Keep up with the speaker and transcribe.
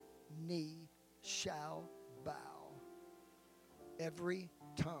knee shall bow. Every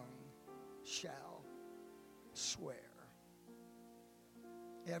tongue shall swear.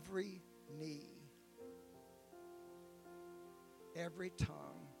 Every knee, every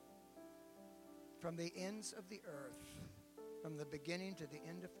tongue, from the ends of the earth, from the beginning to the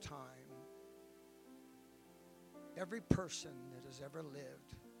end of time, every person that has ever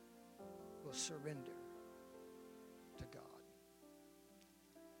lived will surrender to God.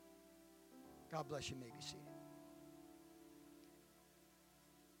 God bless you. You may be seated.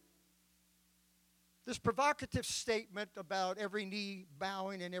 This provocative statement about every knee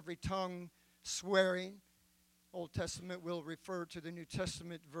bowing and every tongue swearing, Old Testament will refer to the New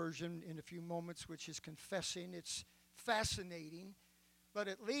Testament version in a few moments, which is confessing. It's fascinating, but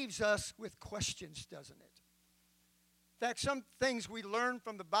it leaves us with questions, doesn't it? In fact, some things we learn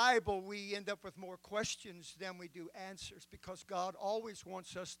from the Bible, we end up with more questions than we do answers, because God always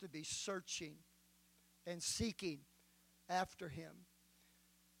wants us to be searching and seeking after Him.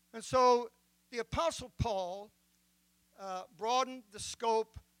 And so the Apostle Paul broadened the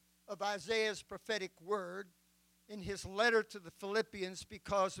scope of Isaiah's prophetic word in his letter to the Philippians,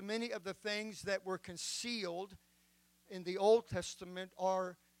 because many of the things that were concealed in the Old Testament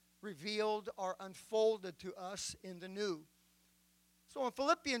are revealed or unfolded to us in the New. So in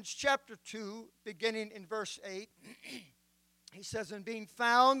Philippians chapter 2, beginning in verse 8, he says, "And being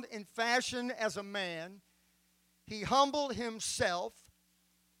found in fashion as a man, he humbled himself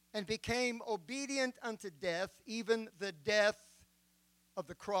and became obedient unto death, even the death of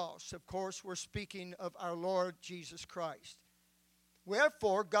the cross." Of course, we're speaking of our Lord Jesus Christ.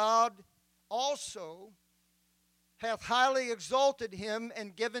 "Wherefore God also hath highly exalted him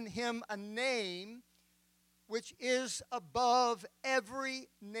and given him a name which is above every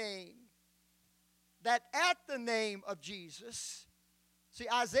name, that at the name of Jesus," see,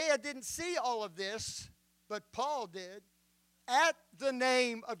 Isaiah didn't see all of this, but Paul did. "At the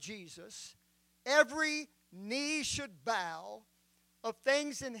name of Jesus, every knee should bow, of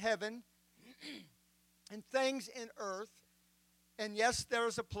things in heaven and things in earth, and yes, there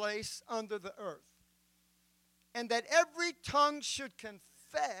is a place under the earth. And that every tongue should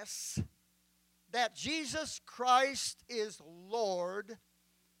confess that Jesus Christ is Lord,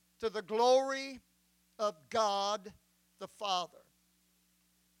 to the glory of God the Father."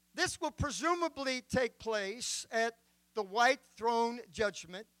 This will presumably take place at the white throne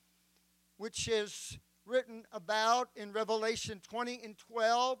judgment, which is written about in Revelation 20 and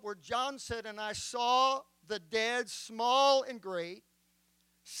 12, where John said, "And I saw the dead, small and great,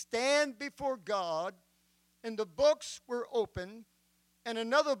 stand before God, and the books were open, and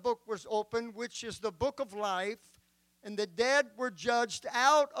another book was opened, which is the book of life, and the dead were judged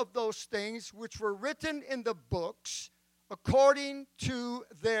out of those things which were written in the books according to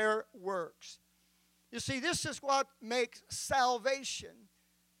their works." You see, this is what makes salvation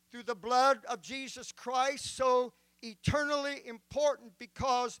through the blood of Jesus Christ so eternally important,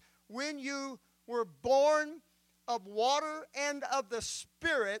 because when you were born of water and of the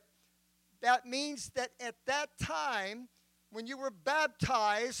Spirit, that means that at that time, when you were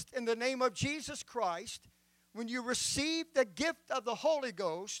baptized in the name of Jesus Christ, when you received the gift of the Holy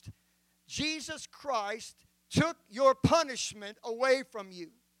Ghost, Jesus Christ took your punishment away from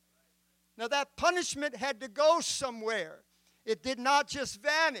you. Now, that punishment had to go somewhere. It did not just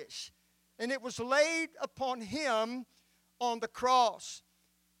vanish. And it was laid upon Him on the cross.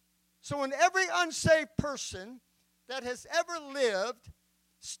 So when every unsaved person that has ever lived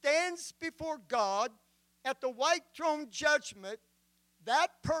stands before God at the white throne judgment,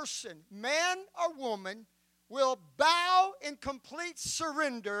 that person, man or woman, will bow in complete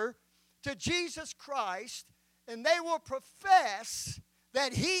surrender to Jesus Christ, and they will profess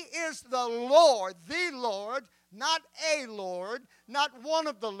that He is the Lord, not a Lord, not one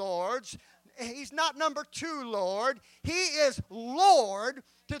of the Lords. He's not number 2 Lord. He is Lord,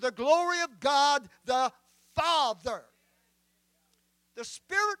 to the glory of God the Father. The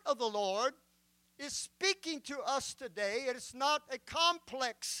Spirit of the Lord is speaking to us today. It is not a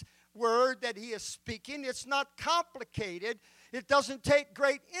complex word that He is speaking. It's not complicated. It doesn't take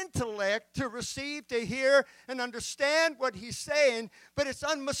great intellect to receive, to hear, and understand what He's saying, but it's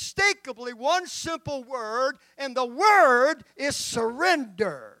unmistakably one simple word, and the word is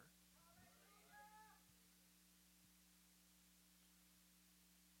surrender.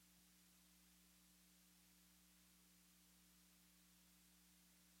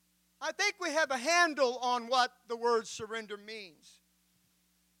 I think we have a handle on what the word surrender means,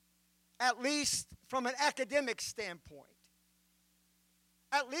 at least from an academic standpoint.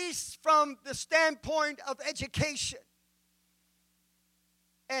 At least from the standpoint of education.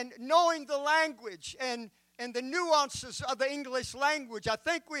 and knowing the language and the nuances of the English language, I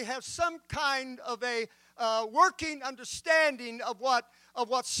think we have some kind of a working understanding of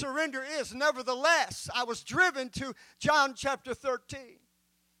what surrender is. Nevertheless, I was driven to John chapter 13.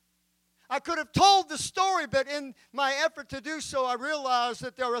 I could have told the story, but in my effort to do so, I realized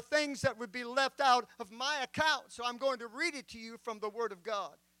that there are things that would be left out of my account. So I'm going to read it to you from the Word of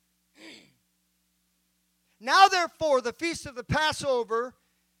God. Now, therefore, the feast of the Passover,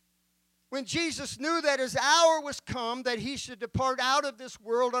 when Jesus knew that his hour was come, that he should depart out of this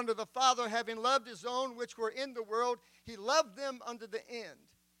world unto the Father, having loved his own which were in the world, he loved them unto the end.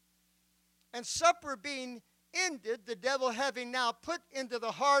 And supper being ended, the devil having now put into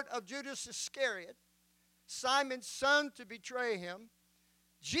the heart of Judas Iscariot, Simon's son, to betray him,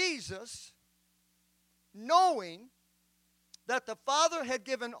 Jesus, knowing that the Father had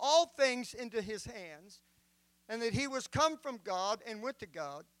given all things into his hands, and that he was come from God and went to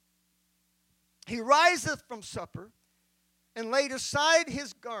God, he riseth from supper, and laid aside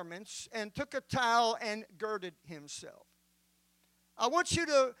his garments, and took a towel, and girded himself. I want you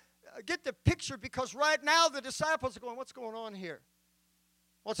to get the picture, because right now the disciples are going, what's going on here?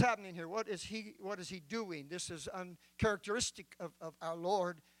 What's happening here? What is he doing? This is uncharacteristic of our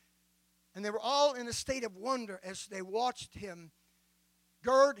Lord. And they were all in a state of wonder as they watched him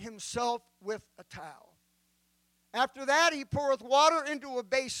gird himself with a towel. After that, he poureth water into a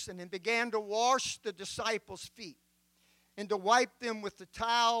basin and began to wash the disciples' feet and to wipe them with the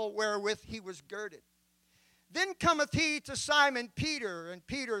towel wherewith he was girded. Then cometh he to Simon Peter, and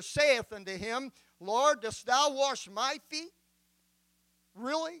Peter saith unto him, Lord, dost thou wash my feet?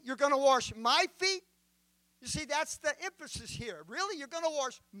 Really? You're going to wash my feet? You see, that's the emphasis here. Really? You're going to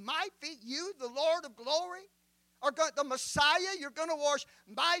wash my feet? You, the Lord of glory? Or the Messiah? You're going to wash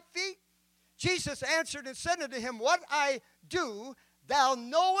my feet? Jesus answered and said unto him, What I do, thou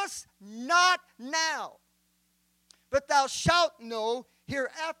knowest not now, but thou shalt know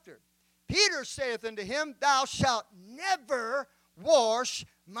hereafter. Peter saith unto him, Thou shalt never wash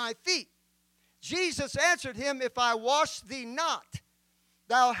my feet. Jesus answered him, If I wash thee not,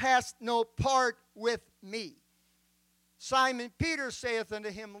 thou hast no part with me. Simon Peter saith unto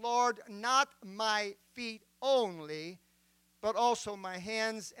him, Lord, not my feet only, but also my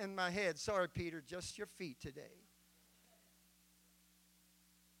hands and my head. Sorry, Peter, just your feet today.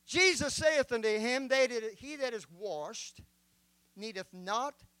 Jesus saith unto him, He that is washed needeth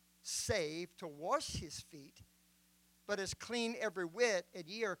not save to wash his feet, but is clean every whit, and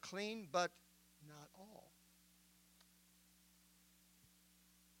ye are clean, but not all.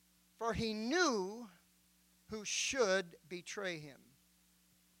 For he knew who should betray him.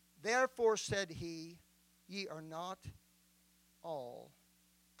 Therefore said he, Ye are not all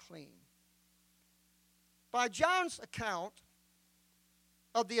clean. By John's account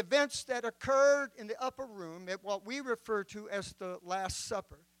of the events that occurred in the upper room at what we refer to as the Last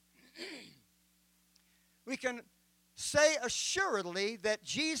Supper, we can say assuredly that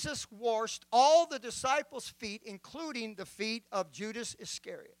Jesus washed all the disciples' feet, including the feet of Judas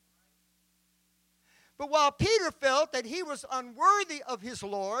Iscariot. But while Peter felt that he was unworthy of his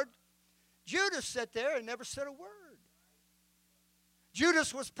Lord, Judas sat there and never said a word.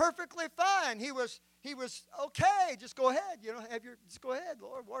 Judas was perfectly fine. He was okay. Just go ahead. Just go ahead,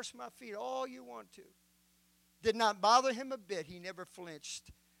 Lord. Wash my feet all you want to. Did not bother him a bit. He never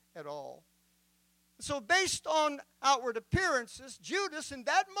flinched at all. So based on outward appearances, Judas in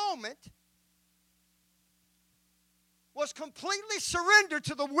that moment was completely surrendered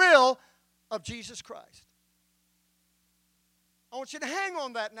to the will of Jesus Christ. I want you to hang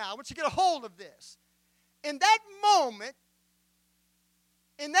on that now. I want you to get a hold of this. In that moment,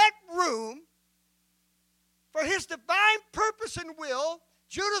 in that room, for his divine purpose and will,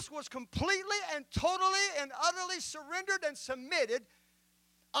 Judas was completely and totally and utterly surrendered and submitted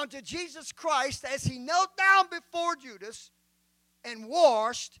unto Jesus Christ as he knelt down before Judas and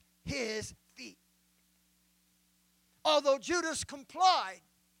washed his feet. Although Judas complied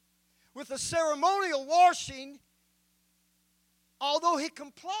with the ceremonial washing, although he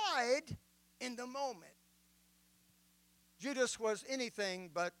complied in the moment, Judas was anything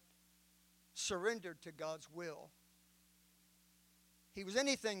but surrendered to God's will. He was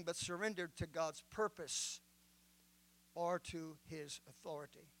anything but surrendered to God's purpose or to his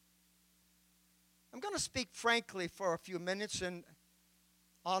authority. I'm going to speak frankly for a few minutes, and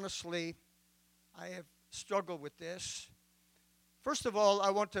honestly, I have struggled with this. First of all, I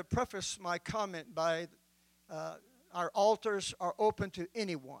want to preface my comment by our altars are open to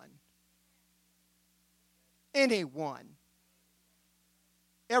anyone. Anyone.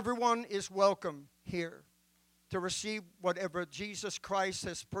 Everyone is welcome here. to receive whatever Jesus Christ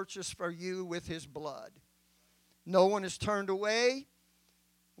has purchased for you with his blood. No one is turned away.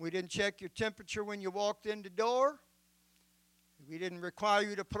 We didn't check your temperature when you walked in the door. We didn't require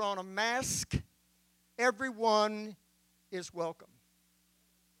you to put on a mask. Everyone is welcome.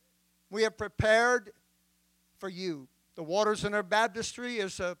 We have prepared for you. The waters in our baptistry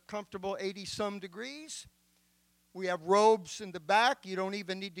is a comfortable 80-some degrees. We have robes in the back. You don't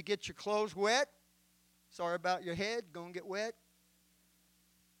even need to get your clothes wet. Sorry about your head. Gonna get wet.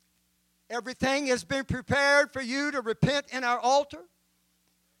 Everything has been prepared for you to repent in our altar,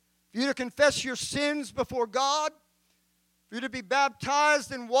 for you to confess your sins before God, for you to be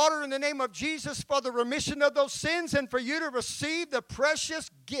baptized in water in the name of Jesus for the remission of those sins, and for you to receive the precious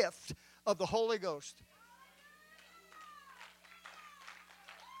gift of the Holy Ghost.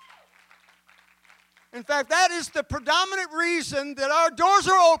 In fact, that is the predominant reason that our doors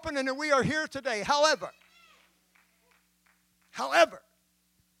are open and that we are here today. However,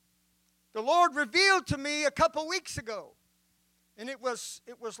 the Lord revealed to me a couple weeks ago, and it was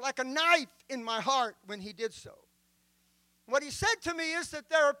like a knife in my heart when he did so. What he said to me is that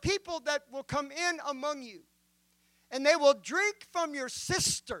there are people that will come in among you, and they will drink from your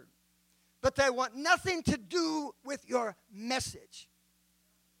cistern, but they want nothing to do with your message.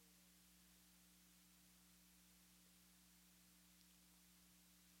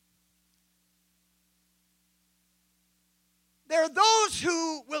 There are those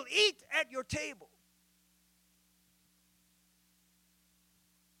who will eat at your table,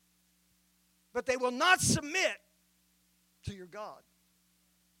 but they will not submit to your God.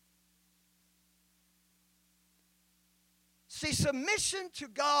 See, submission to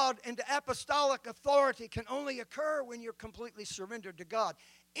God and to apostolic authority can only occur when you're completely surrendered to God.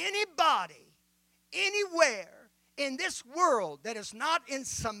 Anybody, anywhere in this world that is not in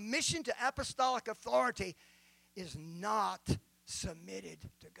submission to apostolic authority is not submitted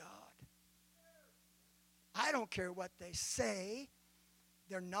to God. I don't care what they say.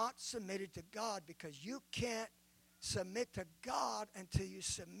 They're not submitted to God, because you can't submit to God until you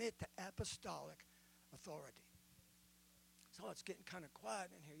submit to apostolic authority. So it's getting kind of quiet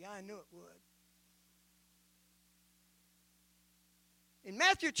in here. Yeah, I knew it would. In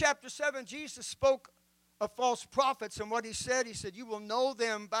Matthew chapter 7, Jesus spoke of false prophets, and what he said, you will know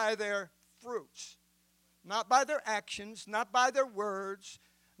them by their fruits. Not by their actions, not by their words,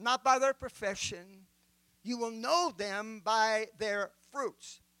 not by their profession. You will know them by their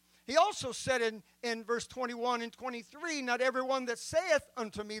fruits. He also said in verse 21 and 23, not everyone that saith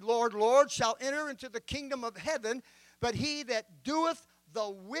unto me, Lord, Lord, shall enter into the kingdom of heaven, but he that doeth the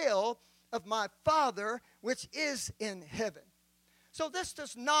will of my Father which is in heaven. So this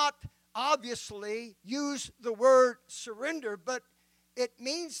does not obviously use the word surrender, but it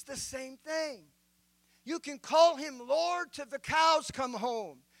means the same thing. You can call him Lord till the cows come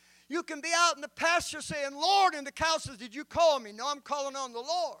home. You can be out in the pasture saying, Lord, and the cow says, did you call me? No, I'm calling on the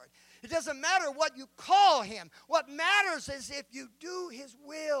Lord. It doesn't matter what you call him. What matters is if you do his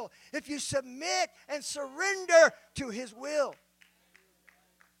will, if you submit and surrender to his will.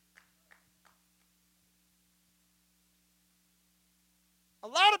 A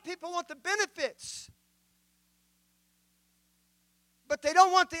lot of people want the benefits, but they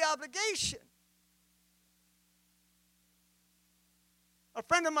don't want the obligation. A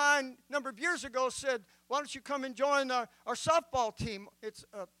friend of mine a number of years ago said, why don't you come and join our softball team? It's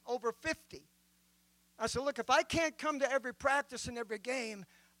over 50. I said, look, if I can't come to every practice and every game,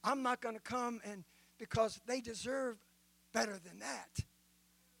 I'm not going to come, and because they deserve better than that.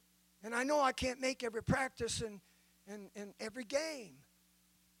 And I know I can't make every practice and every game.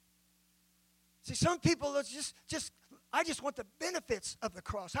 See, some people are I just want the benefits of the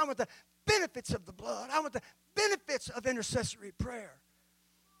cross. I want the benefits of the blood. I want the benefits of intercessory prayer.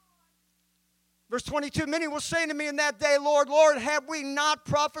 Verse 22, many will say to me in that day, Lord, Lord, have we not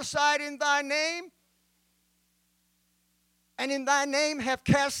prophesied in thy name? And in thy name have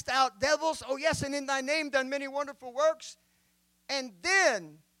cast out devils? Oh, yes, and in thy name done many wonderful works. And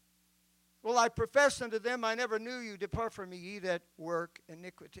then will I profess unto them, I never knew you. Depart from me, ye that work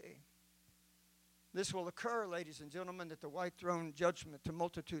iniquity. This will occur, ladies and gentlemen, at the white throne judgment to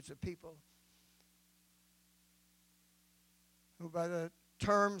multitudes of people who by the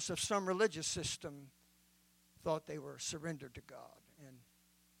terms of some religious system thought they were surrendered to God. And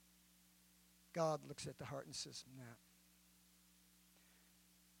God looks at the heart and says, no.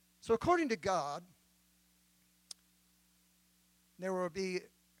 So according to God, there will be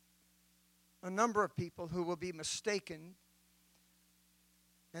a number of people who will be mistaken.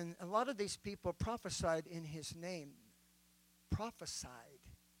 And a lot of these people prophesied in his name. Prophesied.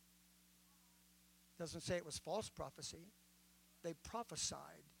 Doesn't say it was false prophecy. They prophesied.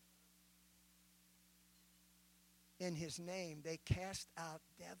 In his name, they cast out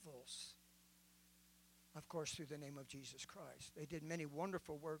devils. Of course, through the name of Jesus Christ. They did many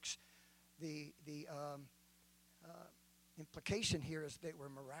wonderful works. The implication here is they were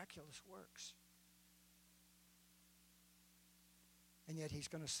miraculous works. And yet he's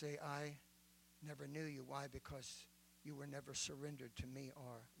going to say, I never knew you. Why? Because you were never surrendered to me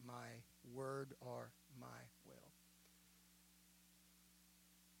or my word or my will.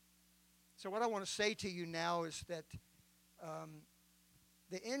 So what I want to say to you now is that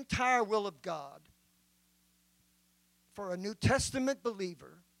the entire will of God for a New Testament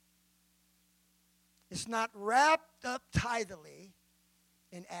believer is not wrapped up tidily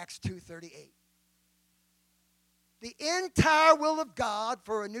in Acts 2:38. The entire will of God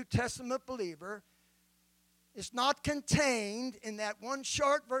for a New Testament believer is not contained in that one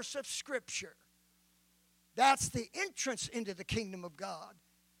short verse of Scripture. That's the entrance into the kingdom of God.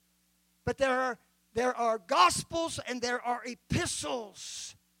 But there are gospels and there are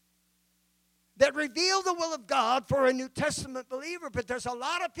epistles that reveal the will of God for a New Testament believer. But there's a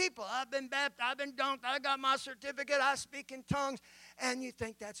lot of people, I've been baptized, I've been dunked, I got my certificate, I speak in tongues, and you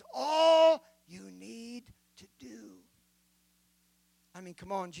think that's all you need to do. I mean,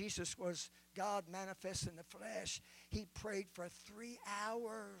 come on, Jesus was God manifest in the flesh. He prayed for 3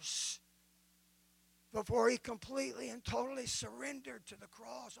 hours before he completely and totally surrendered to the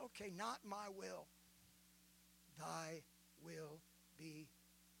cross. Okay, not my will. Thy will be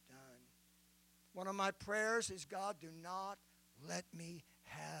done. One of my prayers is, God, do not let me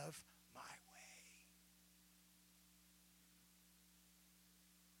have my way.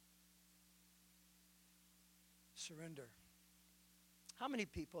 Surrender. How many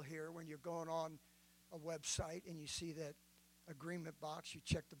people here, when you're going on a website and you see that agreement box, you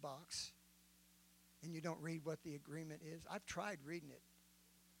check the box, and you don't read what the agreement is? I've tried reading it.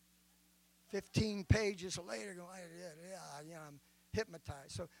 15 pages later, going, yeah, I'm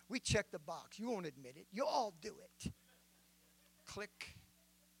hypnotized. So we check the box. You won't admit it. You all do it. Click.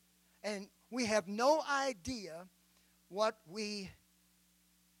 And we have no idea what we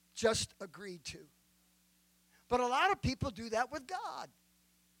just agreed to. But a lot of people do that with God.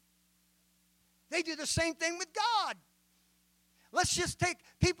 They do the same thing with God. Let's just take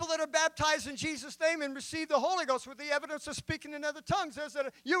people that are baptized in Jesus' name and receive the Holy Ghost with the evidence of speaking in other tongues. There's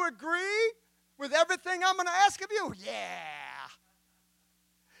that, you agree with everything I'm going to ask of you? Yeah.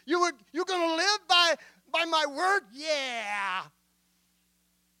 You're going to live by my word? Yeah.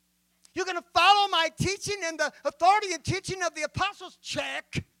 You're going to follow my teaching and the authority and teaching of the apostles?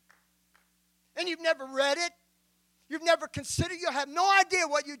 Check. And you've never read it. You've never considered. You have no idea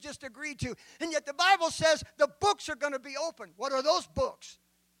what you just agreed to. And yet the Bible says the books are going to be open. What are those books?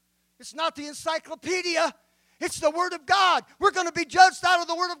 It's not the encyclopedia. It's the Word of God. We're going to be judged out of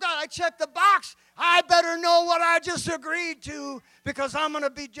the Word of God. I checked the box. I better know what I just agreed to, because I'm going to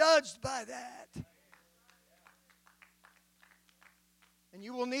be judged by that. And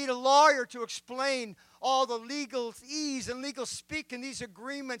you will need a lawyer to explain all the legalese and legal speak in these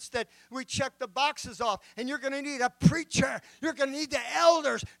agreements that we check the boxes off. And you're going to need a preacher. You're going to need the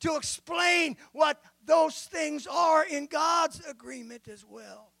elders to explain what those things are in God's agreement as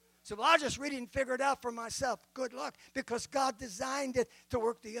well. So I'll just read it and figure it out for myself. Good luck, because God designed it to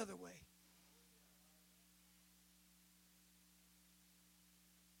work the other way.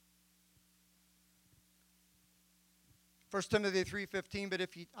 1 Timothy 3:15, but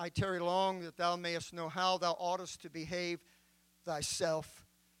if I tarry long, that thou mayest know how thou oughtest to behave thyself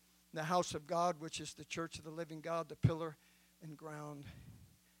in the house of God, which is the church of the living God, the pillar and ground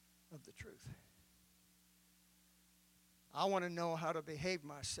of the truth. I want to know how to behave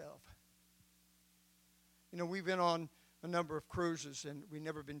myself. You know, we've been on a number of cruises, and we've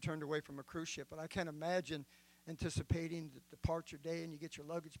never been turned away from a cruise ship, but I can't imagine anticipating the departure day, and you get your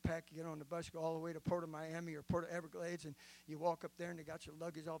luggage packed, you get on the bus, you go all the way to Port of Miami or Port of Everglades, and you walk up there and they got your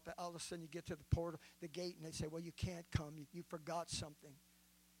luggage all packed. All of a sudden you get to the gate, and they say, well, you can't come. You forgot something.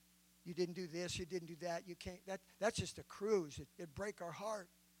 You didn't do this, you didn't do that. You can't. That's just a cruise. It'd break our heart.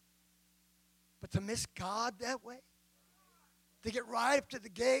 But to miss God that way, to get right up to the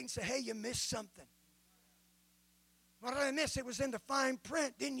gate and say, hey, you missed something. What did I miss? It was in the fine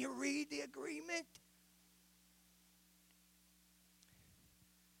print. Didn't you read the agreement?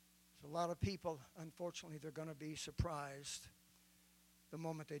 So a lot of people, unfortunately, they're going to be surprised the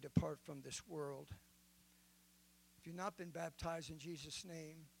moment they depart from this world. If you've not been baptized in Jesus'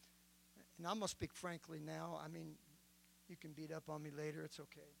 name, and I'm going to speak frankly now. I mean, you can beat up on me later. It's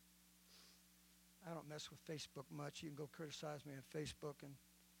okay. I don't mess with Facebook much. You can go criticize me on Facebook, and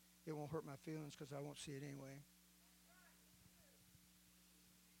it won't hurt my feelings because I won't see it anyway.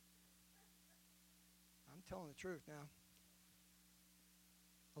 I'm telling the truth now.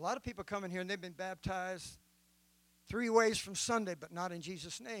 A lot of people come in here and they've been baptized 3 ways from Sunday, but not in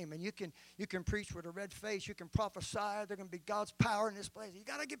Jesus' name. And you can preach with a red face. You can prophesy. There's going to be God's power in this place. You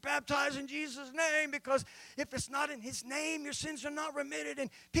got to get baptized in Jesus' name, because if it's not in His name, your sins are not remitted. And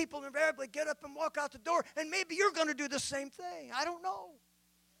people invariably get up and walk out the door. And maybe you're going to do the same thing. I don't know.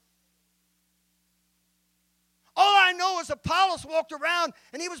 All I know is Apollos walked around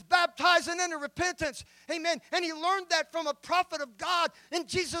and he was baptizing into repentance. Amen. And he learned that from a prophet of God. And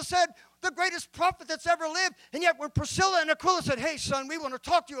Jesus said, the greatest prophet that's ever lived. And yet when Priscilla and Aquila said, hey, son, we want to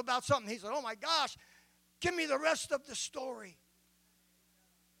talk to you about something, he said, oh, my gosh, give me the rest of the story.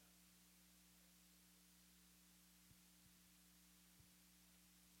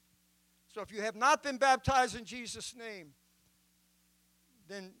 So if you have not been baptized in Jesus' name,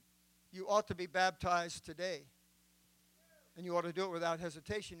 then you ought to be baptized today. And you ought to do it without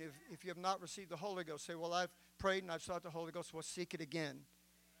hesitation. If you have not received the Holy Ghost, say, well, I've prayed and I've sought the Holy Ghost. Well, seek it again.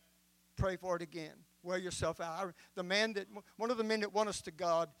 Pray for it again. Wear yourself out. One of the men that won us to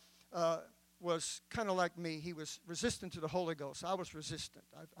God was kind of like me. He was resistant to the Holy Ghost. I was resistant.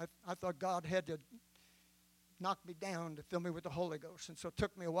 I thought God had to knock me down to fill me with the Holy Ghost. And so it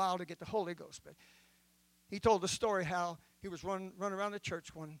took me a while to get the Holy Ghost. But he told the story how he was running around the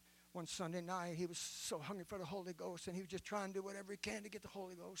church one Sunday night. He was so hungry for the Holy Ghost, and he was just trying to do whatever he can to get the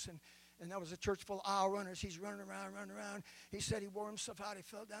Holy Ghost. And that was a church full of aisle runners. He's running around. He said he wore himself out. He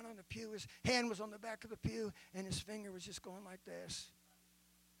fell down on the pew. His hand was on the back of the pew, and his finger was just going like this.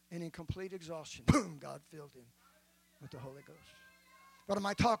 And in complete exhaustion, boom, God filled him with the Holy Ghost. What am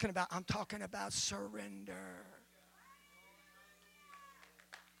I talking about? I'm talking about surrender.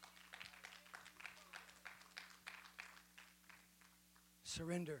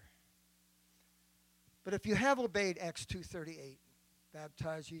 Surrender. But if you have obeyed Acts 2:38,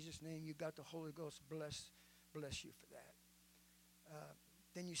 baptized in Jesus' name, you got the Holy Ghost, bless you for that.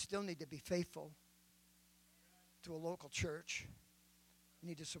 Then you still need to be faithful to a local church. You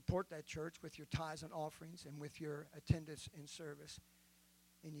need to support that church with your tithes and offerings and with your attendance in service.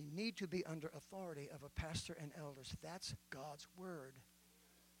 And you need to be under authority of a pastor and elders. That's God's word.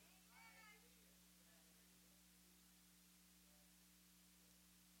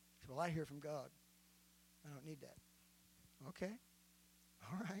 Well, I hear from God. I don't need that. Okay.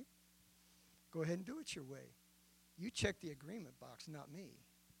 All right. Go ahead and do it your way. You check the agreement box, not me.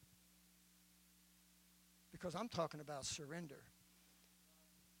 Because I'm talking about surrender.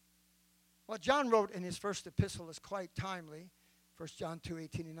 What John wrote in his first epistle is quite timely. 1 John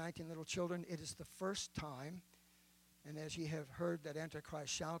 2:18 and 19, little children, it is the first time, and as ye have heard that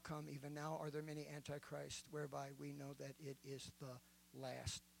Antichrist shall come, even now are there many Antichrists, whereby we know that it is the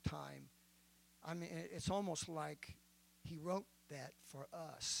last time. I mean, it's almost like he wrote that for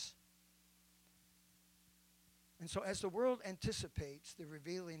us. And so as the world anticipates the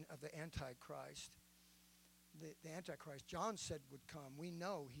revealing of the Antichrist, the Antichrist John said would come, we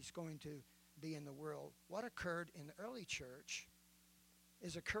know he's going to be in the world. What occurred in the early church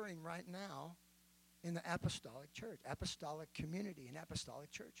is occurring right now in the apostolic church, apostolic community, and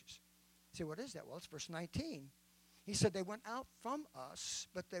apostolic churches. You say, what is that? Well, it's verse 19. He said, they went out from us,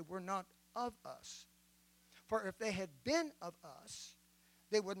 but they were not of us. For if they had been of us,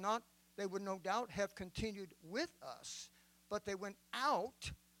 they would no doubt have continued with us, but they went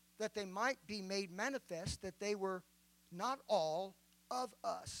out that they might be made manifest that they were not all of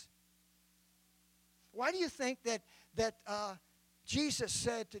us. Why do you think that Jesus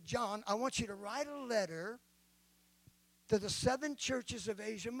said to John, I want you to write a letter to the 7 churches of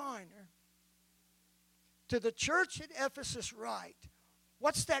Asia Minor? To the church at Ephesus write.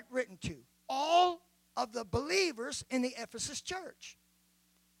 What's that written to? All of the believers in the Ephesus church.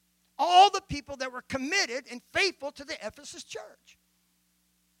 All the people that were committed and faithful to the Ephesus church.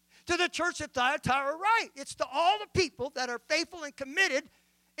 To the church at Thyatira write. It's to all the people that are faithful and committed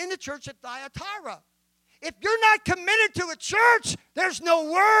in the church at Thyatira. If you're not committed to a church, there's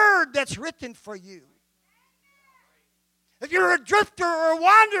no word that's written for you. If you're a drifter or a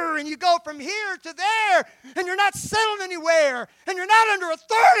wanderer and you go from here to there and you're not settled anywhere and you're not under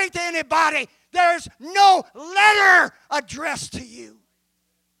authority to anybody, there's no letter addressed to you.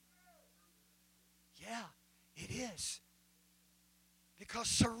 Yeah, it is. Because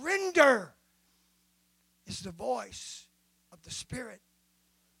surrender is the voice of the Spirit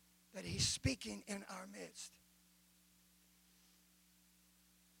that He's speaking in our midst.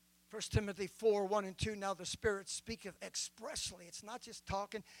 1 Timothy 4, 1 and 2, now the Spirit speaketh expressly. It's not just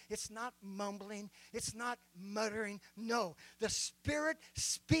talking. It's not mumbling. It's not muttering. No, the Spirit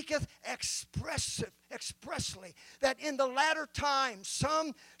speaketh expressly, that in the latter times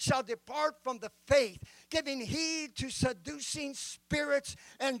some shall depart from the faith, giving heed to seducing spirits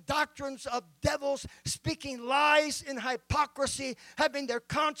and doctrines of devils, speaking lies in hypocrisy, having their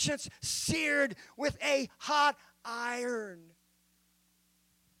conscience seared with a hot iron.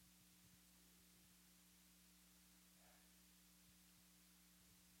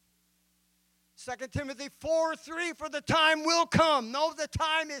 Second Timothy 4:3, for the time will come. No, the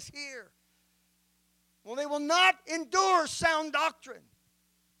time is here. Well, they will not endure sound doctrine,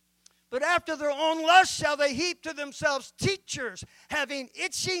 but after their own lust shall they heap to themselves teachers, having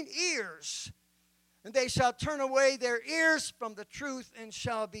itching ears. And they shall turn away their ears from the truth and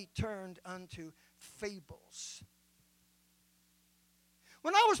shall be turned unto fables.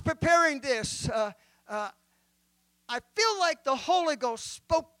 When I was preparing this, I feel like the Holy Ghost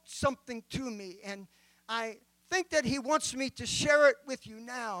spoke something to me, and I think that He wants me to share it with you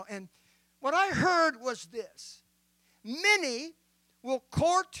now. And what I heard was this: many will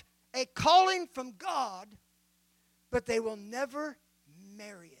court a calling from God, but they will never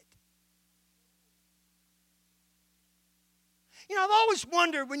marry it. You know, I've always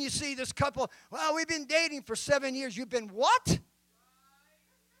wondered when you see this couple, well, we've been dating for 7 years. You've been what?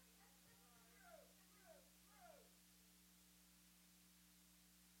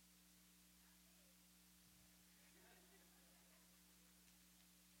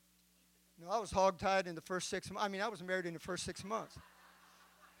 No, I was hogtied in the first 6 months. I mean, I was married in the first 6 months.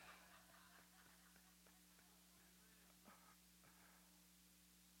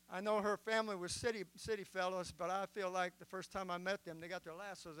 I know her family was city fellows, but I feel like the first time I met them, they got their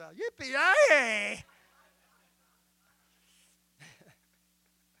lassos out. Yippee-yay!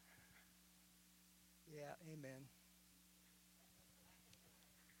 Yeah, amen.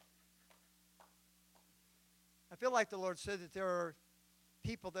 I feel like the Lord said that there are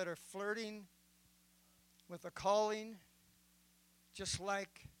people that are flirting with a calling just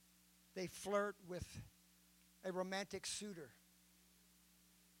like they flirt with a romantic suitor.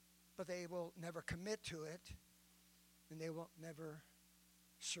 But they will never commit to it, and they will never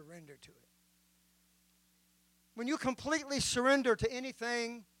surrender to it. When you completely surrender to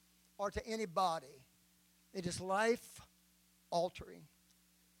anything or to anybody, it is life-altering.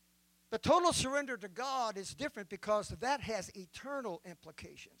 The total surrender to God is different because that has eternal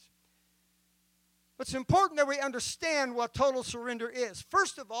implications. But it's important that we understand what total surrender is.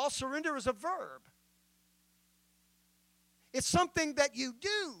 First of all, surrender is a verb. It's something that you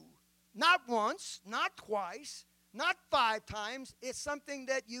do. Not once, not twice, not 5 times. It's something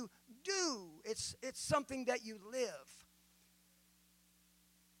that you do. It's something that you live.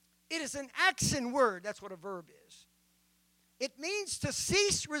 It is an action word. That's what a verb is. It means to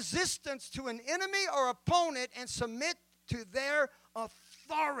cease resistance to an enemy or opponent and submit to their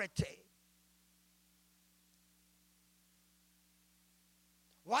authority.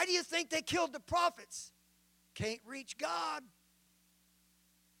 Why do you think they killed the prophets? Can't reach God.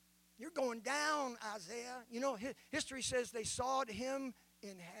 You're going down, Isaiah. You know, history says they sawed him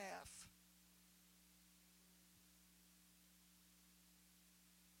in half.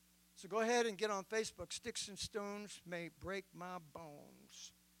 So go ahead and get on Facebook. Sticks and stones may break my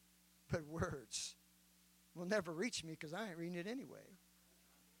bones, but words will never reach me because I ain't reading it anyway.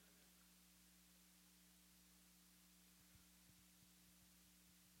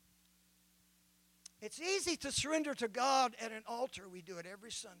 It's easy to surrender to God at an altar. We do it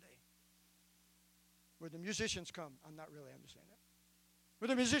every Sunday. Where the musicians come. I'm not really understanding that. Where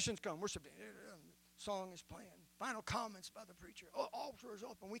the musicians come, worship, song is playing. Final comments by the preacher. Altar is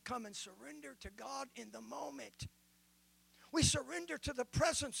open. We come and surrender to God in the moment. We surrender to the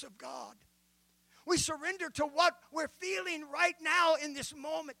presence of God. We surrender to what we're feeling right now in this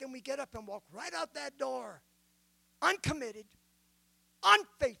moment. Then we get up and walk right out that door. Uncommitted,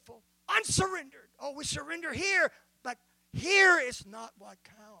 unfaithful, unsurrendered. Oh, we surrender here, but here is not what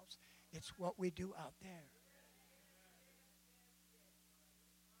counts. It's what we do out there.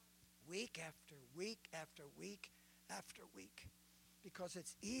 Week after week after week after week. Because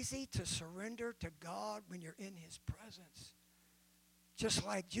it's easy to surrender to God when you're in His presence. Just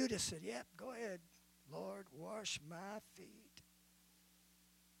like Judas said, yep, go ahead, Lord, wash my feet.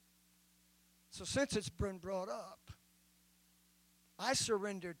 So since it's been brought up, I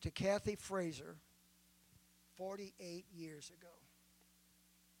surrendered to Kathy Fraser 48 years ago.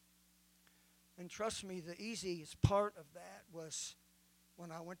 And trust me, the easiest part of that was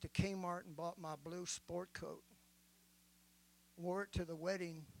when I went to Kmart and bought my blue sport coat. Wore it to the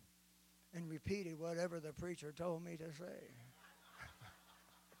wedding and repeated whatever the preacher told me to say.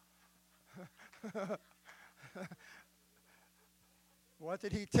 What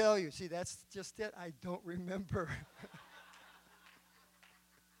did he tell you? See, that's just it. I don't remember.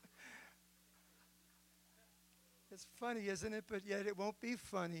 It's funny, isn't it? But yet it won't be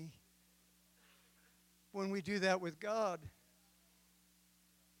funny when we do that with God.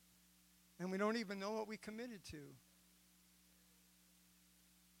 And we don't even know what we committed to.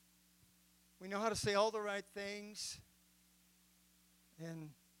 We know how to say all the right things. And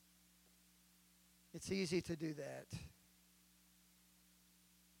it's easy to do that.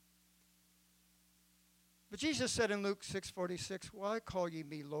 But Jesus said in Luke 6:46, "Why call ye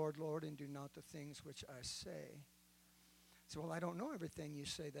me Lord, Lord, and do not the things which I say?" So, well, I don't know everything you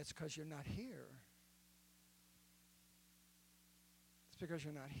say. That's because you're not here. It's because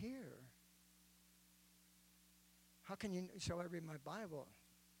you're not here. How can you? So I read my Bible.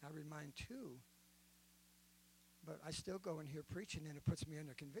 I read mine too. But I still go in here preaching, and it puts me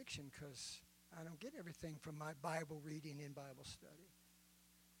under conviction because I don't get everything from my Bible reading in Bible study.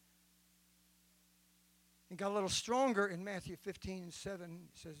 It got a little stronger in Matthew 15:7.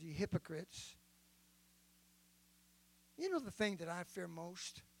 It says, "Ye hypocrites." You know the thing that I fear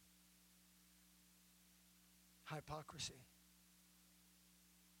most? Hypocrisy.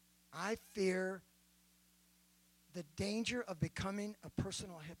 I fear the danger of becoming a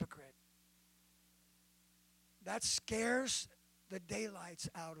personal hypocrite. That scares the daylights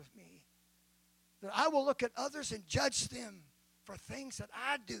out of me. That I will look at others and judge them for things that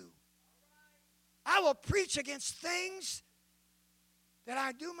I do. I will preach against things that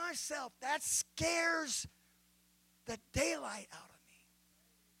I do myself. That scares the daylight out of me.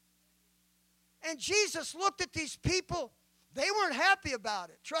 And Jesus looked at these people. They weren't happy about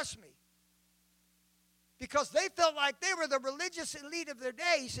it, trust me. Because they felt like they were the religious elite of their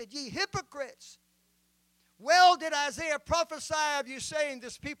day. He said, "Ye hypocrites. Well did Isaiah prophesy of you, saying,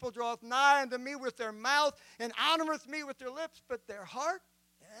 This people draweth nigh unto me with their mouth, and honoreth me with their lips, but their heart,"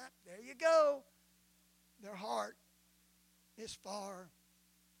 yeah, there you go, "their heart is far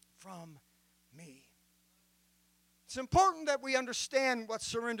from me." It's important that we understand what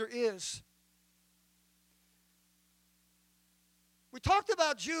surrender is. We talked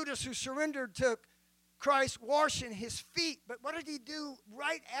about Judas who surrendered to Christ washing his feet, but what did he do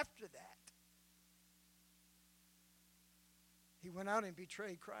right after that? He went out and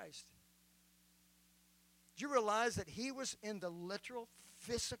betrayed Christ. Did you realize that he was in the literal,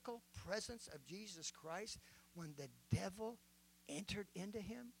 physical presence of Jesus Christ when the devil entered into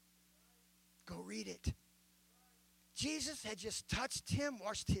him? Go read it. Jesus had just touched him,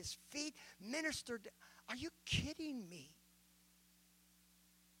 washed his feet, ministered. Are you kidding me?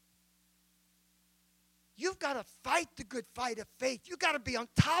 You've got to fight the good fight of faith. You've got to be on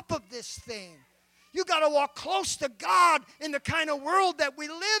top of this thing. You've got to walk close to God in the kind of world that we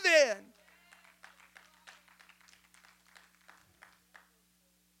live in.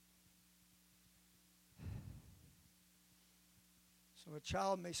 So a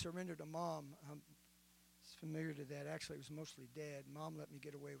child may surrender to mom. I'm familiar to that. Actually, it was mostly dad. Mom let me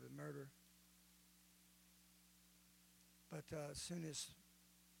get away with murder. But as soon as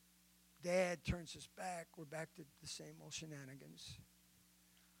dad turns his back, we're back to the same old shenanigans.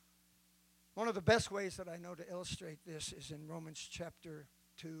 One of the best ways that I know to illustrate this is in Romans chapter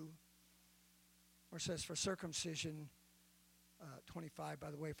 2, where it says, "For circumcision," 25,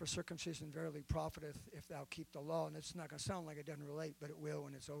 by the way, "for circumcision verily profiteth if thou keep the law." And it's not going to sound like it doesn't relate, but it will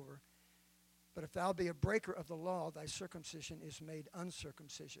when it's over. "But if thou be a breaker of the law, thy circumcision is made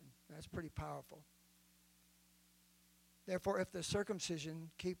uncircumcision." That's pretty powerful. "Therefore, if the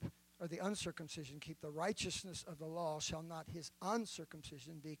circumcision keep, or the uncircumcision keep the righteousness of the law, shall not his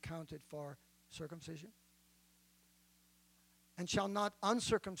uncircumcision be counted for circumcision? And shall not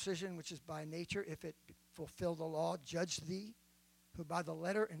uncircumcision, which is by nature, if it fulfill the law, judge thee, who by the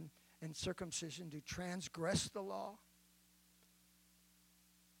letter and circumcision do transgress the law?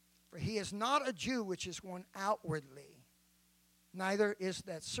 For he is not a Jew which is one outwardly, neither is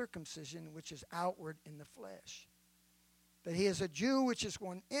that circumcision which is outward in the flesh. But he is a Jew which is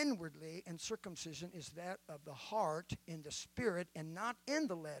one inwardly, and circumcision is that of the heart in the spirit, and not in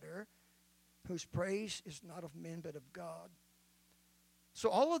the letter, whose praise is not of men but of God." So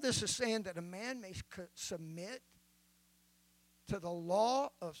all of this is saying that a man may submit to the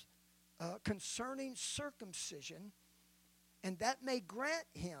law of concerning circumcision, and that may grant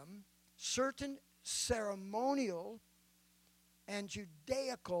him certain ceremonial and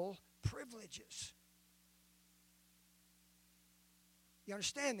Judaical privileges. You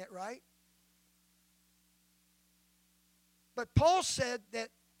understand that, right? But Paul said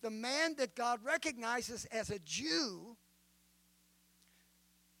that the man that God recognizes as a Jew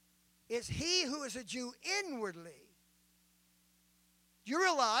is he who is a Jew inwardly. You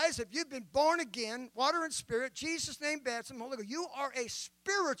realize if you've been born again, water and spirit, Jesus' name, baptism, Holy Ghost, you are a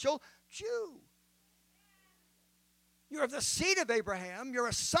spiritual Jew. You're of the seed of Abraham. You're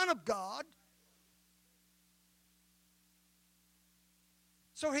a son of God.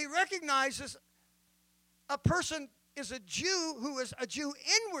 So he recognizes a person is a Jew who is a Jew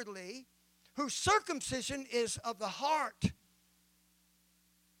inwardly, whose circumcision is of the heart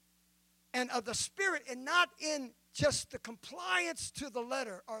and of the spirit, and not in just the compliance to the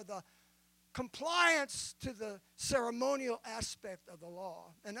letter or the compliance to the ceremonial aspect of the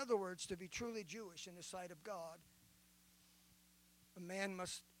law. In other words, to be truly Jewish in the sight of God, a man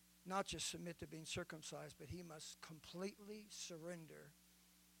must not just submit to being circumcised, but he must completely surrender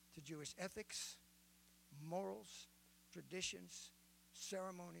to Jewish ethics, morals, traditions,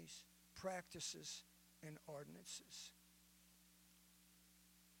 ceremonies, practices, and ordinances.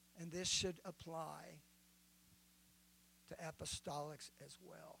 And this should apply to apostolics as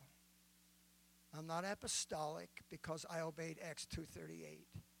well. I'm not apostolic because I obeyed Acts 2:38.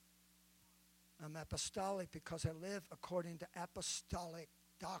 I'm apostolic because I live according to apostolic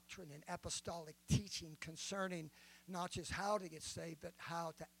doctrine and apostolic teaching concerning not just how to get saved, but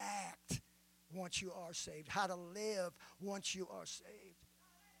how to act once you are saved, how to live once you are saved.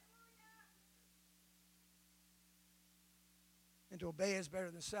 And to obey is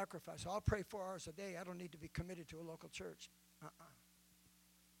better than sacrifice. So I'll pray 4 hours a day. I don't need to be committed to a local church.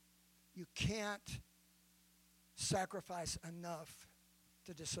 You can't sacrifice enough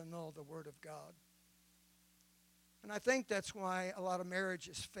to disannul the Word of God. And I think that's why a lot of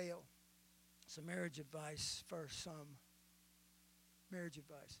marriages fail. So marriage advice for some. Marriage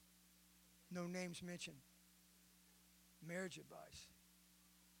advice. No names mentioned. Marriage advice.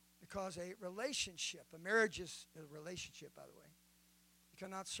 Because a relationship, a marriage is a relationship, by the way. You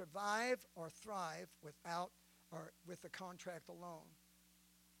cannot survive or thrive without or with the contract alone.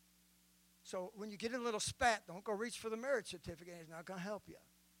 So when you get in a little spat, don't go reach for the marriage certificate. It's not going to help you.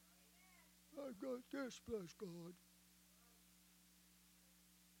 I've got this, bless God.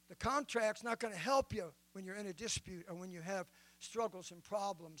 The contract's not going to help you when you're in a dispute or when you have struggles and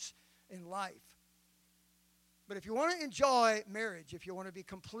problems in life. But if you want to enjoy marriage, if you want to be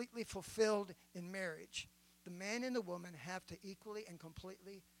completely fulfilled in marriage, the man and the woman have to equally and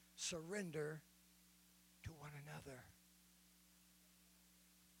completely surrender to one another.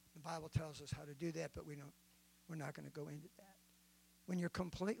 The Bible tells us how to do that, but we're not going to go into that. When you're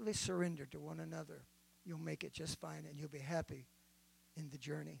completely surrendered to one another, you'll make it just fine and you'll be happy in the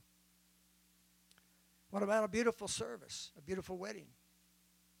journey. What about a beautiful service, a beautiful wedding?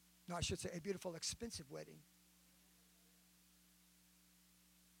 No, I should say a beautiful, expensive wedding.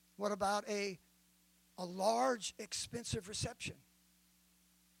 What about a large, expensive reception?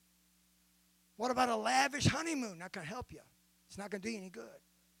 What about a lavish honeymoon? Not going to help you. It's not going to do you any good.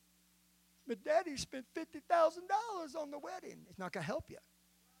 But Daddy spent $50,000 on the wedding. It's not going to help you.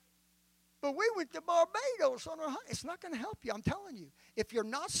 But we went to Barbados on our honeymoon. It's not going to help you, I'm telling you. If you're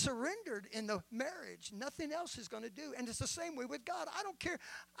not surrendered in the marriage, nothing else is going to do. And it's the same way with God. I don't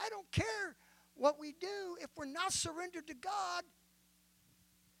care what we do. If we're not surrendered to God,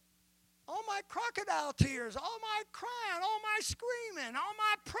 all my crocodile tears, all my crying, all my screaming, all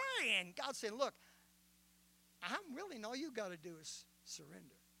my praying. God said, look, I'm willing. All you got to do is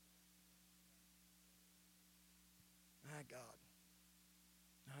surrender. My God.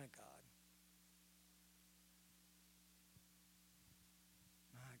 My God.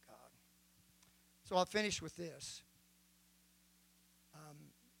 My God. So I'll finish with this.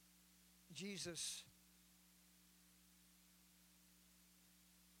 Jesus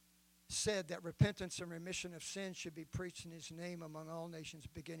said that repentance and remission of sins should be preached in his name among all nations,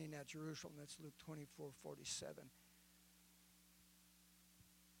 beginning at Jerusalem. That's Luke 24:47.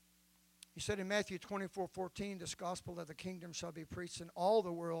 He said in Matthew 24:14, this gospel of the kingdom shall be preached in all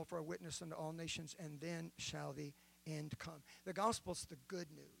the world for a witness unto all nations, and then shall the end come. The gospel's the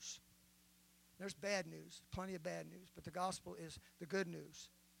good news. There's bad news, plenty of bad news, but the gospel is the good news.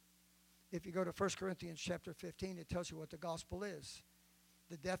 If you go to 1 Corinthians chapter 15, it tells you what the gospel is.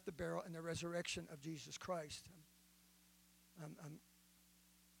 The death, the burial, and the resurrection of Jesus Christ. I'm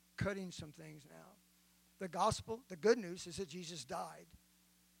cutting some things now. The gospel, the good news is that Jesus died.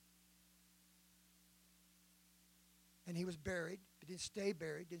 And he was buried. He didn't stay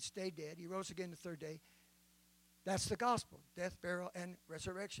buried, didn't stay dead. He rose again the third day. That's the gospel. Death, burial, and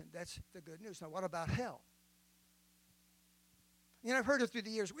resurrection. That's the good news. Now, what about hell? You know, I've heard it through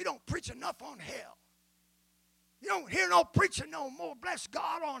the years. We don't preach enough on hell. You don't hear no preaching no more. Bless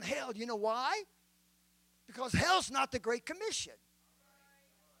God on hell. You know why? Because hell's not the Great Commission.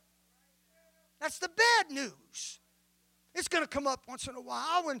 That's the bad news. It's going to come up once in a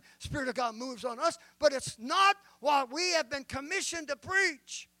while when the Spirit of God moves on us, but it's not what we have been commissioned to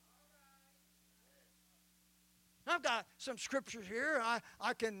preach. I've got some scriptures here.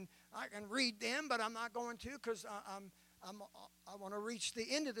 I can read them, but I'm not going to because I want to reach the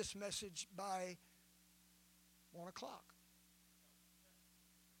end of this message by 1 o'clock.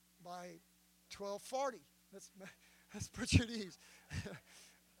 By 12:40. Let's put you at ease.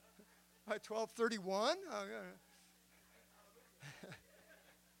 By 12:31.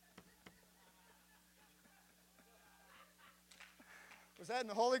 Was that in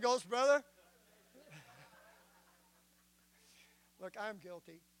the Holy Ghost, brother? Look, I'm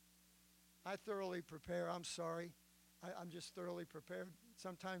guilty. I thoroughly prepare. I'm sorry. I'm just thoroughly prepared,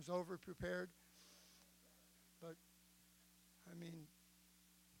 sometimes over-prepared. But, I mean,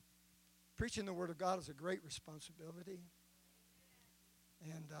 preaching the Word of God is a great responsibility.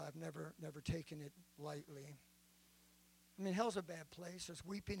 And I've never taken it lightly. I mean, hell's a bad place. There's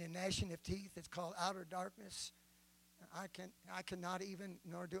weeping and gnashing of teeth. It's called outer darkness. I cannot even,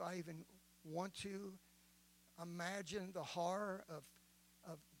 nor do I even want to imagine the horror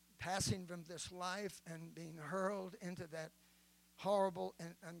of passing from this life and being hurled into that horrible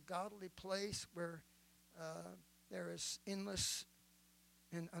and ungodly place where there is endless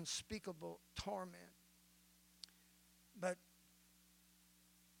and unspeakable torment. But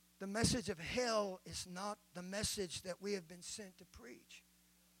the message of hell is not the message that we have been sent to preach.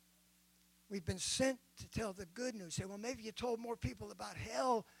 We've been sent to tell the good news. Say, well, maybe you told more people about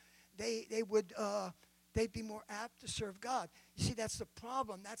hell, they'd be more apt to serve God. You see, that's the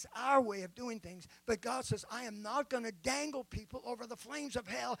problem. That's our way of doing things. But God says, I am not going to dangle people over the flames of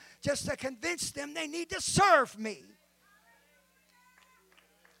hell just to convince them they need to serve me.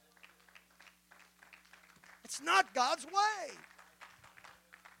 It's not God's way.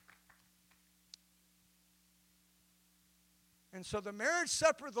 And so the marriage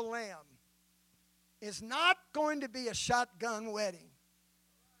supper of the Lamb is not going to be a shotgun wedding.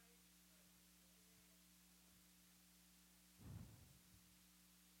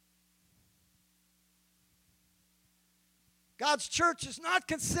 God's church does not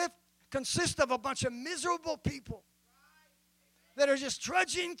consist of a bunch of miserable people that are just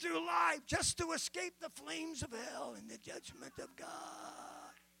trudging through life just to escape the flames of hell and the judgment of God.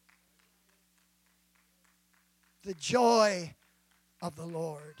 The joy of the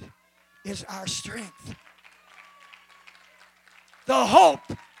Lord is our strength. The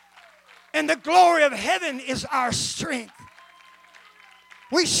hope and the glory of heaven is our strength.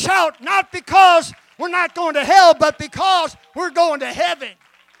 We shout not because we're not going to hell, but because we're going to heaven.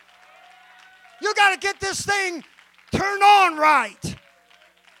 You got to get this thing turned on right.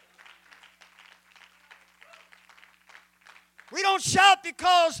 We don't shout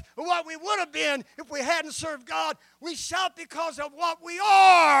because of what we would have been if we hadn't served God. We shout because of what we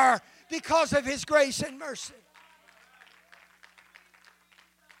are, because of His grace and mercy.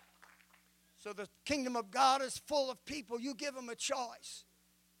 So the kingdom of God is full of people. You give them a choice.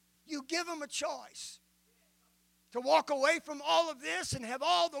 You give them a choice to walk away from all of this and have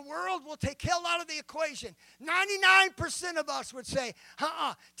all the world. Will take hell out of the equation. 99% of us would say,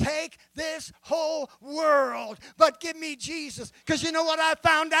 take this whole world, but give me Jesus. Because you know what I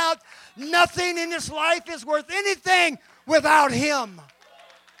found out? Nothing in this life is worth anything without Him.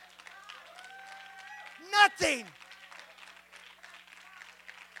 Nothing.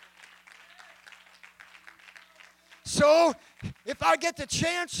 So, if I get the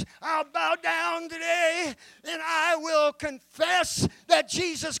chance, I'll bow down today and I will confess that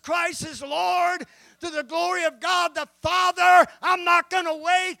Jesus Christ is Lord to the glory of God the Father. I'm not going to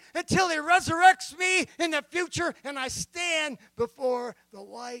wait until He resurrects me in the future and I stand before the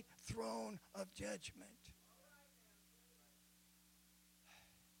white throne of judgment.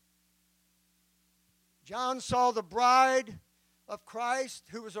 John saw the bride of Christ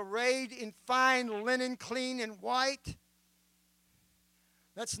who was arrayed in fine linen, clean and white.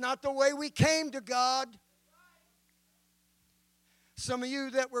 That's not the way we came to God. Some of you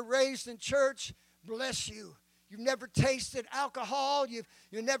that were raised in church, bless you. You've never tasted alcohol. You've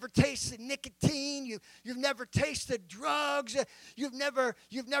never tasted nicotine. You've never tasted drugs. You've never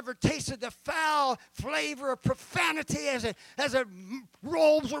tasted the foul flavor of profanity as it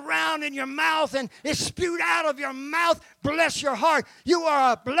rolls around in your mouth and is spewed out of your mouth. Bless your heart. You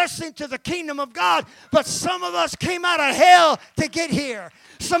are a blessing to the kingdom of God. But some of us came out of hell to get here.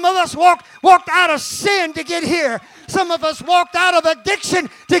 Some of us walked out of sin to get here. Some of us walked out of addiction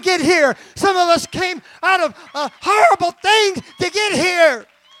to get here. Some of us came out of a horrible thing to get here.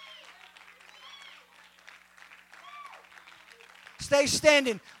 Stay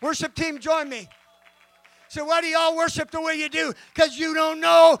standing. Worship team, join me. So why do y'all worship the way you do? Because you don't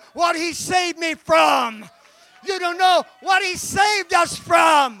know what He saved me from. You don't know what He saved us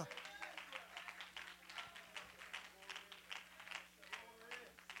from.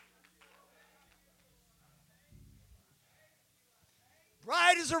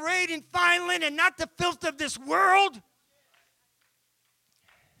 Bride is arrayed in fine linen, not the filth of this world.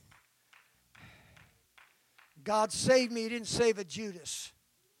 God saved me. He didn't save a Judas.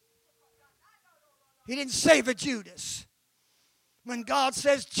 He didn't save a Judas. When God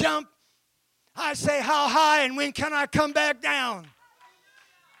says jump, I say how high and when can I come back down?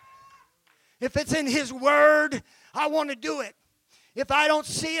 If it's in His Word, I want to do it. If I don't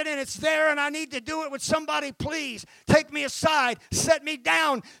see it and it's there and I need to do it, would somebody please take me aside, set me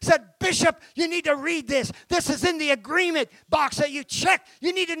down, said, Bishop, you need to read this. This is in the agreement box that you check.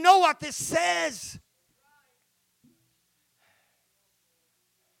 You need to know what this says.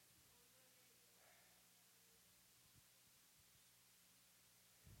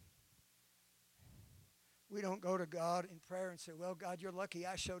 We don't go to God in prayer and say, well, God, you're lucky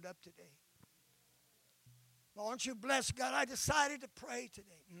I showed up today. Well, aren't you blessed, God? I decided to pray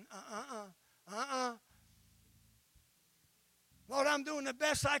today. Lord, I'm doing the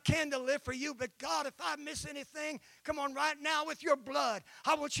best I can to live for you, but God, if I miss anything, come on right now with your blood.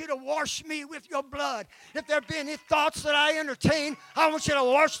 I want you to wash me with your blood. If there be any thoughts that I entertain, I want you to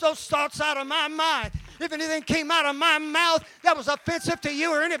wash those thoughts out of my mind. If anything came out of my mouth that was offensive to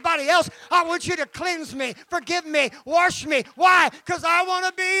you or anybody else, I want you to cleanse me, forgive me, wash me. Why? Because I want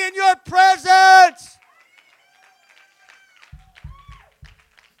to be in your presence.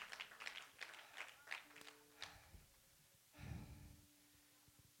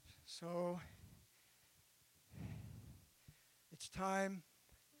 So, it's time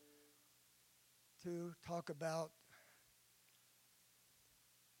to talk about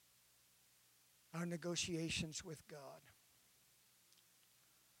our negotiations with God.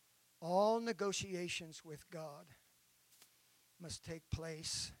 All negotiations with God must take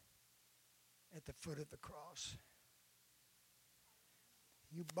place at the foot of the cross.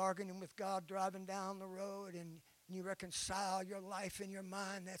 You bargaining with God driving down the road and you reconcile your life and your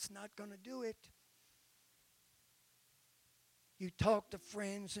mind, that's not going to do it. You talk to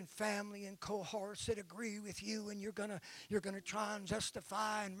friends and family and cohorts that agree with you, and you're gonna try and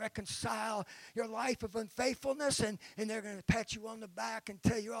justify and reconcile your life of unfaithfulness, and they're going to pat you on the back and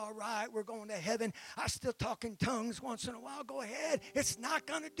tell you, all right, we're going to heaven. I still talk in tongues once in a while. Go ahead. It's not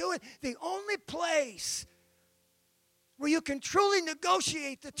going to do it. The only place where you can truly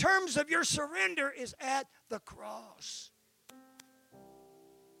negotiate the terms of your surrender is at the cross.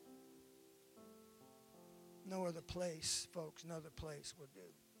 No other place, folks, no other place will do.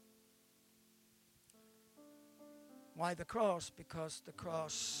 Why the cross? Because the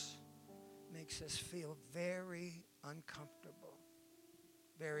cross makes us feel very uncomfortable.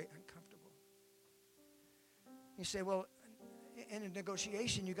 Very uncomfortable. You say, well, in a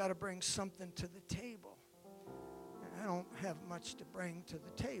negotiation, you got to bring something to the table. I don't have much to bring to the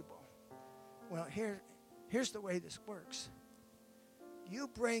table. Well, here's the way this works. You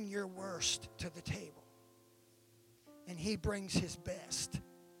bring your worst to the table, and He brings His best.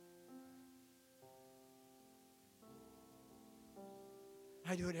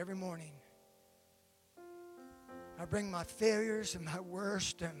 I do it every morning. I bring my failures and my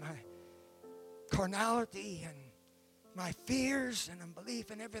worst and my carnality and my fears and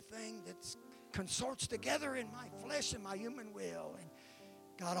unbelief and everything that's consorts together in my flesh and my human will. And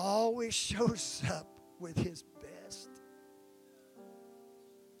God always shows up with His best.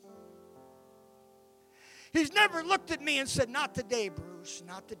 He's never looked at me and said, not today, Bruce,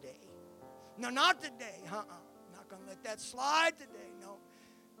 not today. No, not today. Not going to let that slide today. No.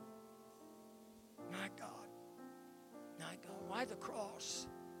 My God. My God. Why the cross?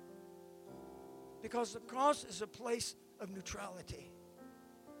 Because the cross is a place of neutrality.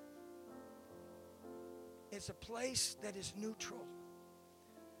 It's a place that is neutral.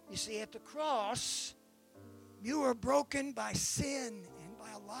 You see, at the cross, you are broken by sin and by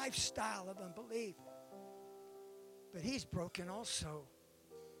a lifestyle of unbelief. But He's broken also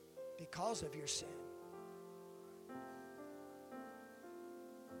because of your sin.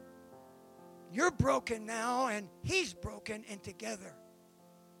 You're broken now, and He's broken, and together.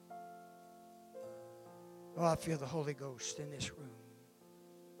 Oh, I feel the Holy Ghost in this room.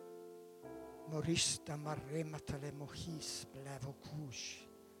 Morista marrematale mohis blavokush.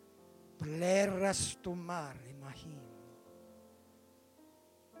 Bleras tumare mahim.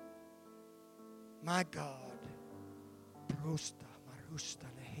 My God.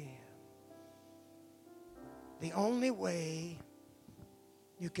 The only way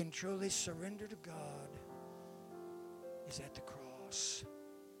you can truly surrender to God is at the cross.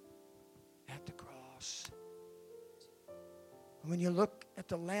 At the cross. When you look at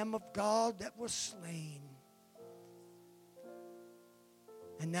the Lamb of God that was slain,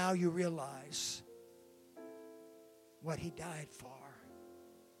 and now you realize what He died for.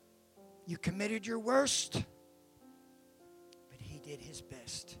 You committed your worst, but He did His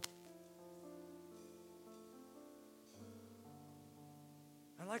best.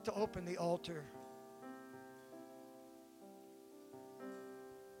 I'd like to open the altar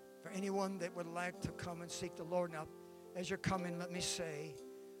for anyone that would like to come and seek the Lord. Now, as you're coming, let me say,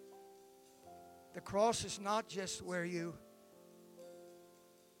 the cross is not just where you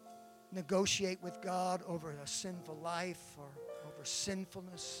negotiate with God over a sinful life or over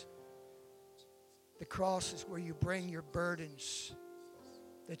sinfulness. The cross is where you bring your burdens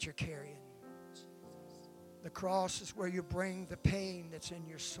that you're carrying. The cross is where you bring the pain that's in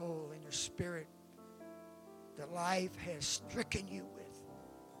your soul and your spirit that life has stricken you with.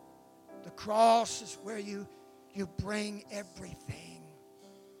 The cross is where you bring everything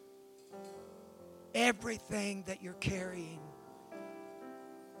that you're carrying,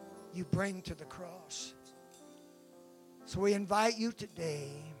 you bring to the cross. So we invite you today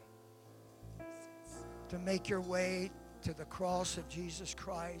to make your way to the cross of Jesus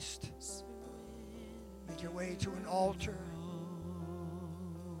Christ. Make your way to an altar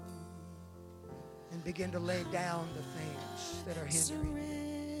and begin to lay down the things that are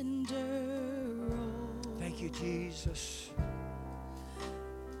hindering you. Thank you, Jesus.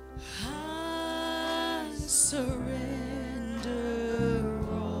 I surrender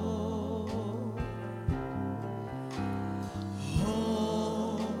all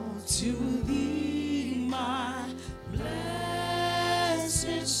to Thee, my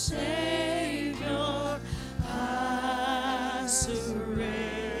blessed Savior. I surrender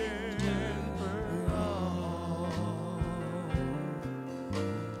all.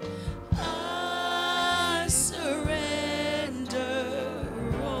 I surrender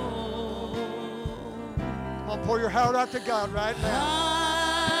all. Come on, pour your heart out to God right now.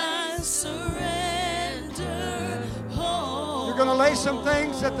 I surrender all. You're going to lay some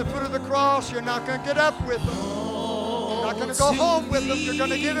things at the foot of the cross. You're not going to get up with them. You're not going to go home with them. You're going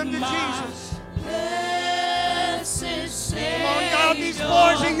to give them to Jesus. Come on, God, these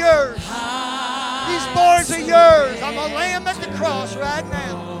boys are yours. These boys are yours. I'm going to lay them at the cross right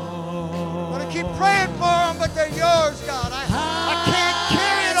now. I'm going to keep praying for them, but they're yours, God. I can't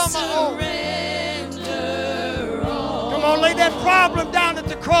carry it on my own. Come on, lay that problem down at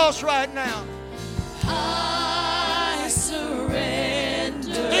the cross right now. I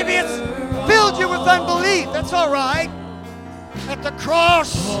surrender. Maybe it's filled you with unbelief. That's all right. At the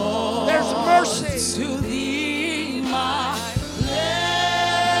cross, there's mercy. To Thee, my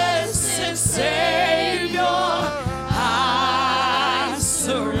blessed Savior, I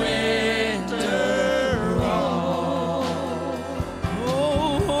surrender all.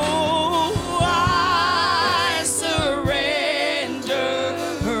 Oh, I surrender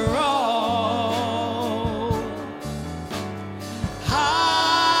all.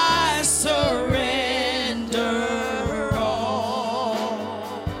 I surrender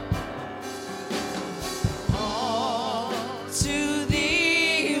all to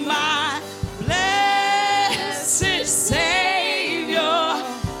Thee, my blessed Savior.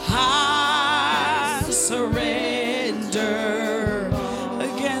 I surrender.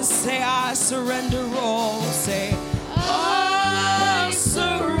 Again, say, I surrender all. Say, I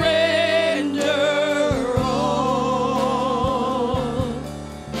surrender all.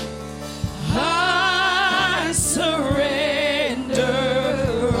 I surrender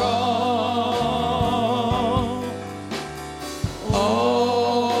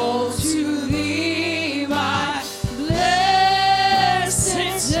all to Thee, my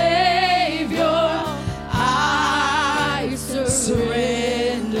blessed Savior. I surrender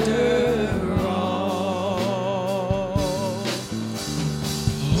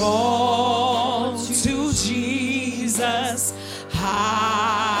all to Jesus.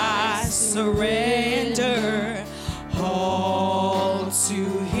 I surrender all to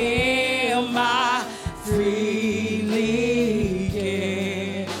Him. I freely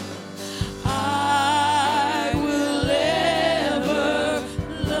give. I will ever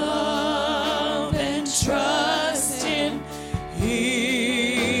love and trust Him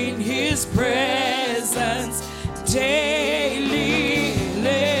in His presence daily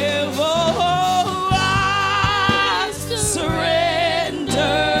live. Oh, I surrender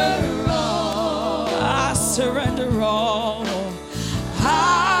all. I surrender all.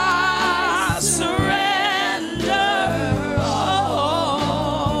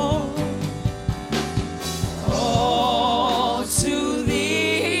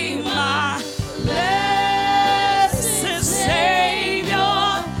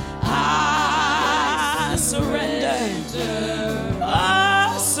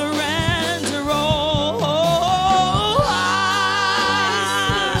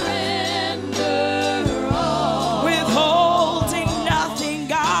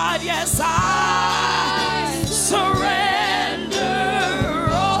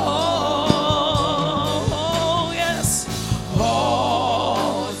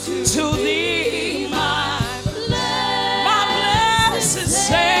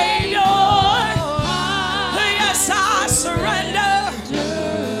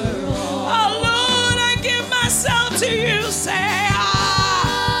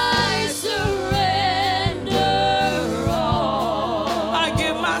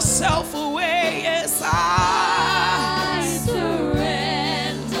 myself away. Yes, I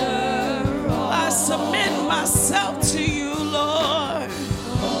surrender all. I submit myself to you, Lord.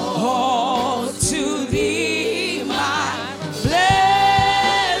 All to thee, my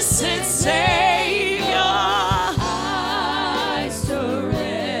blessed Savior. I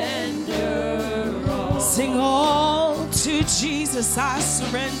surrender all. Sing all to Jesus, I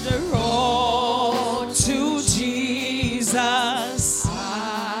surrender all to Jesus.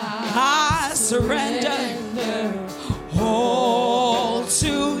 I surrender all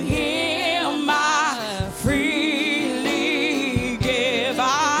to him. I freely give.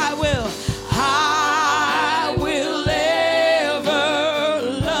 I will ever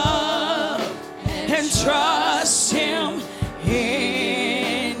love and trust him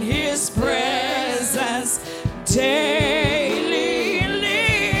in his presence daily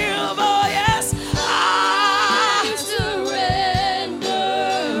live. Oh yes, I Surrender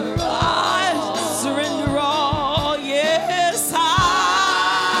all. surrender all. Yes, I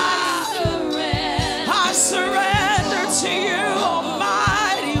surrender to you,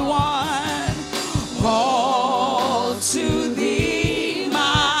 Almighty One. All to thee,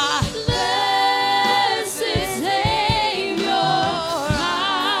 my Blessed Savior,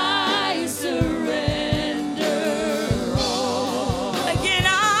 I surrender all. again.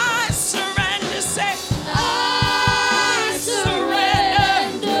 I surrender. Say, I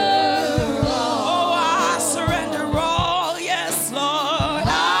surrender all. oh, I surrender all. Yes, Lord.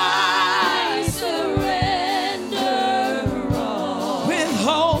 I surrender all.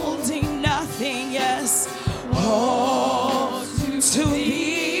 Withholding nothing. Yes, all to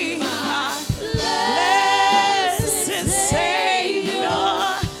thee, my blessed Savior.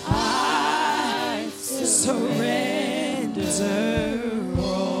 I surrender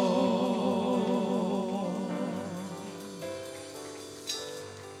all.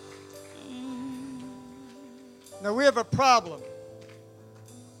 Now we have a problem.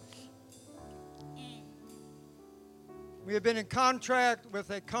 We have been in contract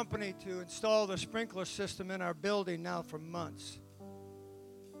with a company to install the sprinkler system in our building now for months.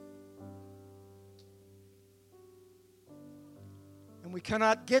 And we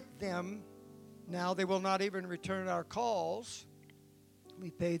cannot get them now. They will not even return our calls.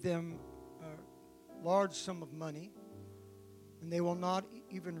 We pay them a large sum of money, and they will not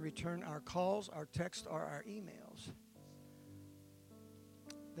even return our calls, our texts, or our emails.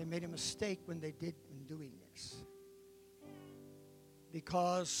 They made a mistake when they did in doing this.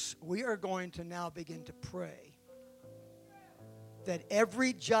 Because we are going to now begin to pray that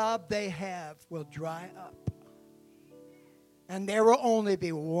every job they have will dry up. And there will only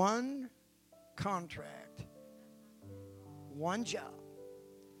be one contract, one job.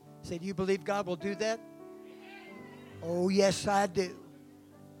 Say, do you believe God will do that? Oh, yes, I do.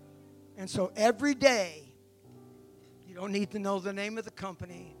 And so every day, you don't need to know the name of the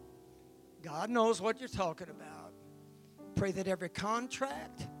company. God knows what you're talking about. Pray that every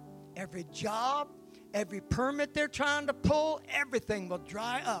contract, every job, every permit they're trying to pull, everything will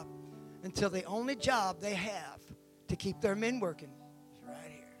dry up until the only job they have to keep their men working is right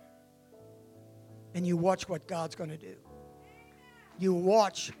here. And you watch what God's going to do. You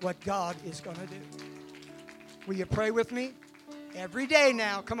watch what God is going to do. Will you pray with me? Every day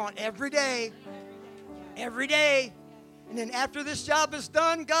now. Come on, every day. Every day. And then after this job is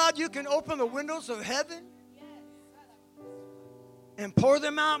done, God, you can open the windows of heaven and pour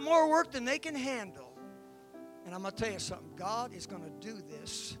them out more work than they can handle. And I'm going to tell you something. God is going to do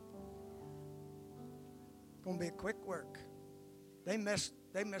this. It's going to be a quick work. They mess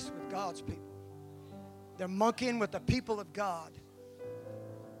with God's people. They're monkeying with the people of God.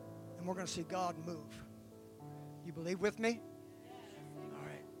 And we're going to see God move. You believe with me? All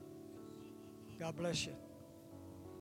right. God bless you.